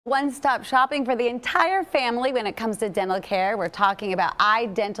One-stop shopping for the entire family when it comes to dental care. We're talking about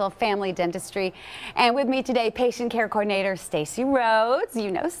iDental Family Dentistry. And with me today, Patient Care Coordinator Stacy Rhodes. You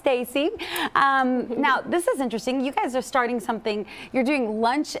know Stacy. Now, this is interesting. You guys are starting something. You're doing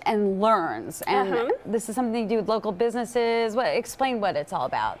lunch and learns. And this is something you do with local businesses. Explain what it's all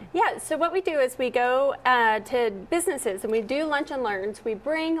about. Yeah, so what we do is we go to businesses and we do lunch and learns. We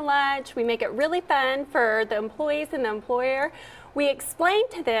bring lunch. We make it really fun for the employees and the employer. We explain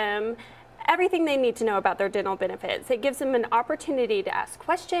to them everything they need to know about their dental benefits. It gives them an opportunity to ask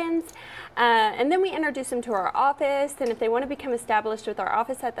questions, and then we introduce them to our office, and if they want to become established with our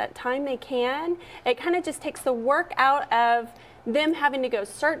office at that time, they can. It kind of just takes the work out of them having to go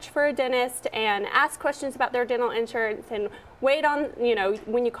search for a dentist and ask questions about their dental insurance and wait on, you know,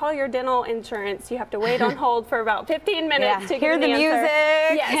 when you call your dental insurance, you have to wait on hold for about 15 minutes to hear get the an answer.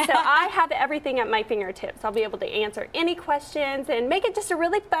 music. Yeah, so I have everything at my fingertips. I'll be able to answer any questions and make it just a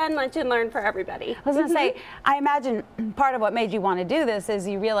really fun lunch and learn for everybody. I was going to say, I imagine part of what made you want to do this is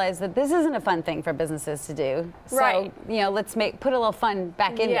you realize that this isn't a fun thing for businesses to do. So, you know, let's put a little fun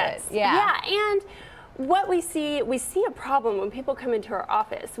back into it. Yeah, and what we see a problem when people come into our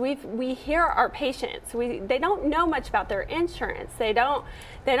office. We hear our patients. They don't know much about their insurance. They don't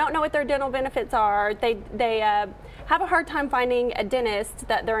know what their dental benefits are. They have a hard time finding a dentist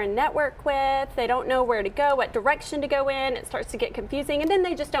that they're in network with. They don't know where to go, what direction to go in. It starts to get confusing, and then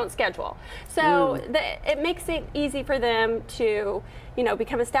they just don't schedule. So it makes it easy for them to, you know,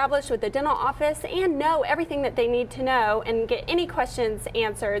 become established with the dental office and know everything that they need to know and get any questions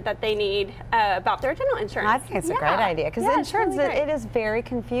answered that they need about their dental insurance. I think it's a great idea because insurance, really it is very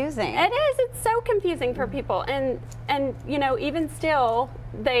confusing. It is. It's so confusing for people, and you know, even still,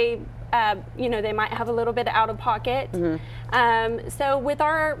 they you know, they might have a little bit out of pocket. So with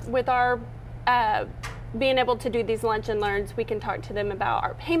our being able to do these lunch and learns, we can talk to them about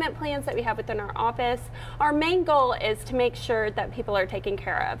our payment plans that we have within our office. Our main goal is to make sure that people are taken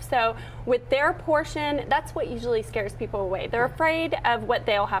care of. So with their portion, that's what usually scares people away. They're afraid of what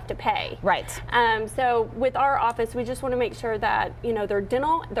they'll have to pay. Right. So with our office, we just want to make sure that, you know,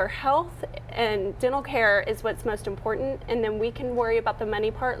 their health and dental care is what's most important, and then we can worry about the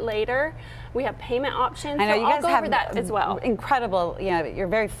money part later. We have payment options. I know, so you I'll guys go have over that as well. Incredible, you know, you're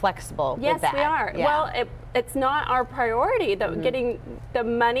very flexible with that. Yes, we are. Yeah. Well, it's not our priority, though. Getting the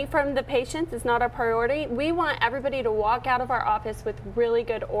money from the patients is not our priority. We want everybody to walk out of our office with really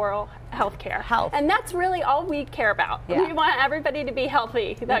good oral health care. And that's really all we care about. We want everybody to be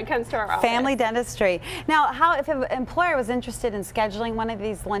healthy that comes to our office. Family dentistry. Now, if an employer was interested in scheduling one of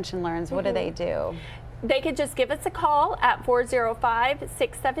these lunch and learns, what do they do? They could just give us a call at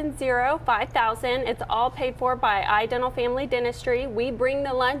 405-670-5000. It's all paid for by iDental Family Dentistry. We bring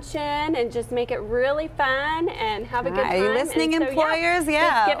the lunch in and just make it really fun and have a good time. Are you listening, employers?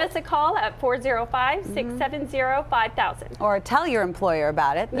 Just give us a call at 405-670-5000. Or tell your employer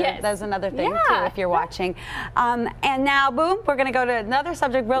about it. Yes. That's another thing, too, if you're watching. And now, boom, we're going to go to another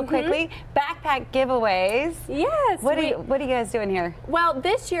subject real quickly. Backpack giveaways. Yes. What are you guys doing here? Well,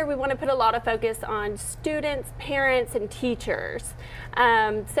 this year we want to put a lot of focus on students, parents, and teachers.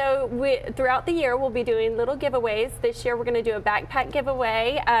 So throughout the year, we'll be doing little giveaways. This year, we're going to do a backpack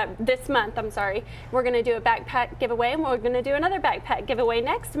giveaway. This month, I'm sorry, we're going to do a backpack giveaway, and we're going to do another backpack giveaway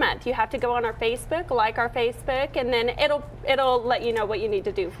next month. You have to go on our Facebook, like our Facebook, and then it'll let you know what you need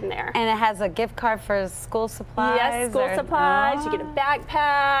to do from there. And it has a gift card for school supplies. Yes, school supplies. You get a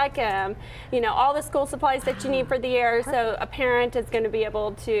backpack. You know, all the school supplies that you need for the year. So a parent is going to be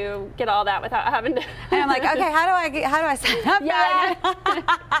able to get all that without having to. And I'm like, okay, how do I sign up? Yeah,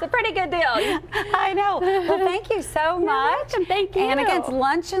 it's a pretty good deal. I know. Well, thank you so much. Welcome. Thank you. And again, it's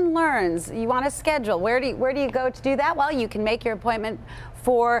lunch and learns. You want to schedule. Where do you go to do that? Well, you can make your appointment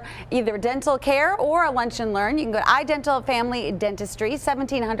for either dental care or a lunch and learn. You can go to iDental Family Dentistry,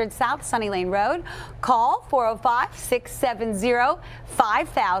 1700 South Sunny Lane Road. Call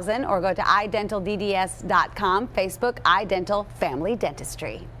 405-670-5000 or go to iDentalDDS.com. Facebook, iDental Family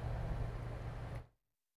Dentistry.